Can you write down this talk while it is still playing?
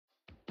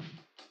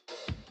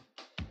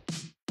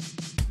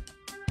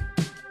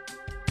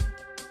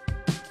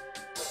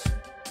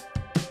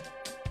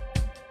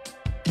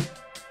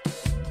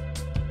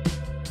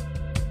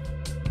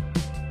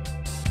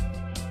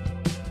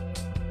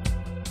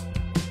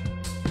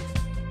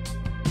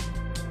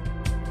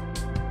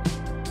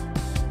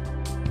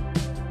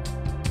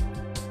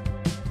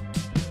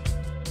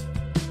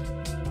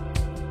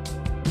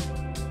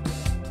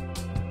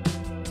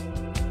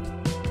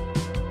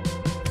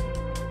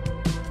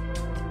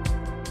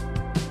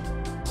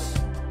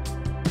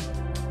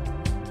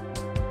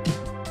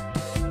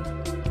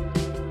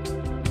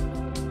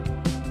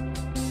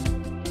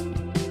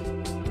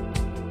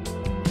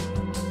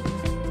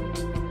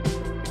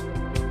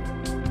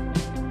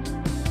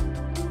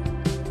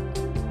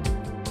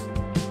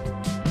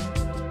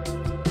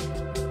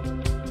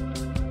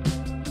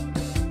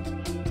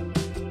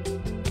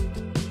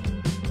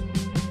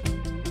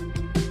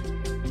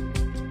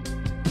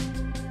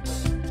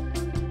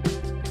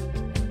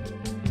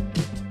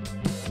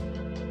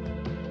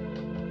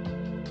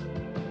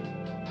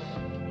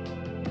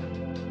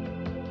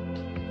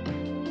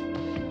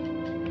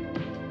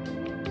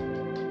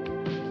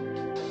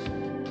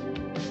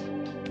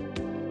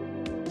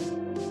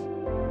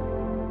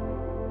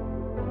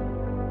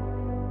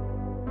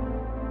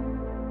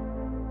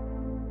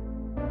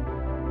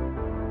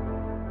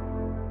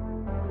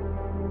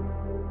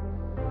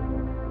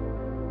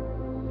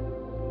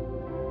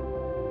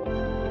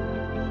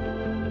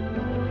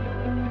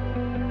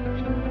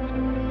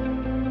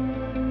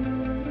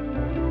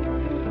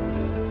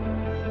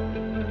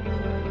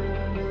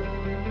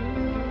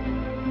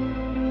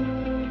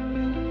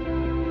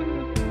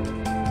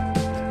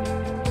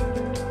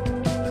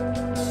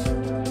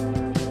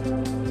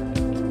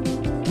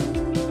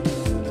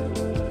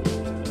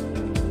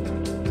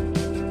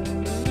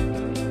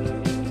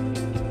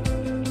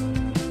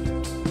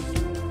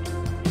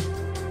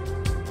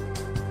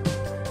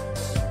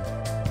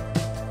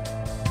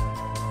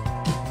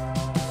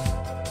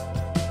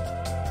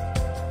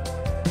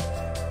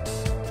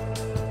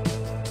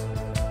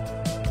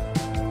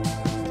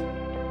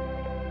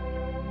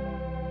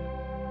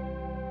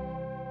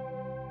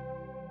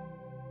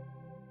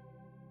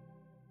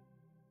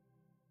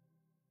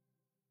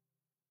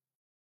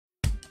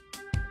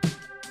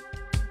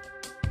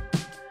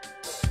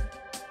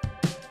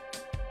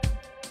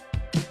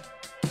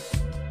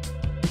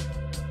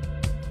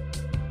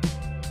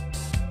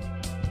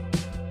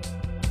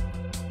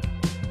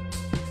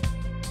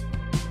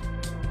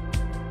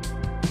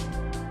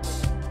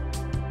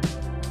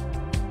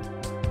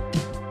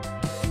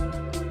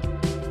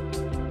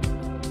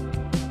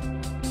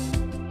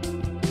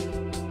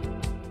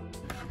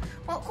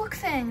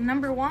thing.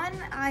 Number one,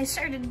 I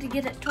started to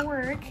get it to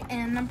work,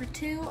 and number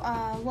two,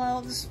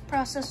 while this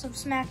process of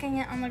smacking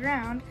it on the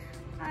ground,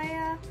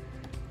 I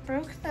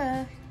broke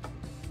the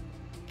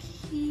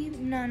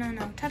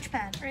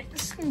touchpad. Right,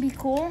 this is gonna be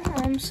cool.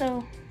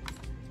 So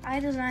I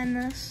designed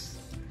this,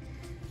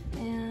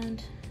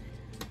 and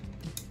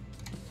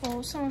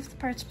well, some of the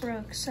parts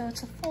broke. So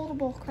it's a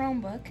foldable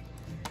Chromebook.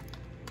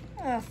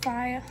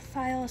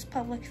 File is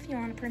public if you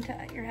want to print it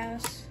at your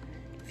house,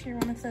 if you're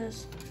one of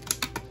those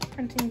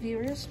printing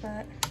viewers,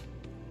 but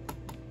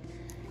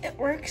it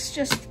works.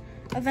 Just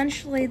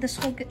eventually this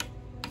will get,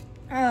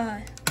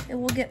 it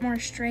will get more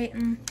straight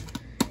and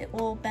it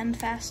will bend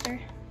faster.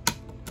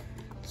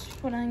 That's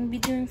what I'm gonna be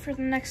doing for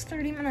the next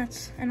 30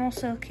 minutes. And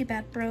also,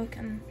 keypad broke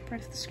and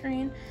part of the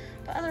screen,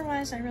 but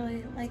otherwise I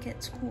really like it.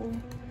 It's cool.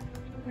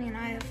 I mean,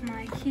 I have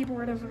my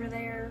keyboard over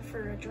there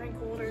for a drink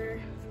holder.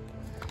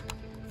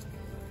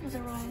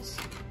 Otherwise,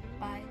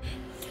 bye.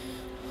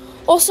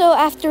 Also,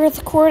 after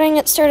recording,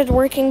 it started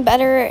working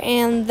better,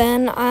 and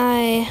then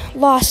I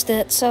lost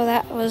it, so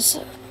that was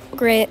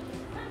great.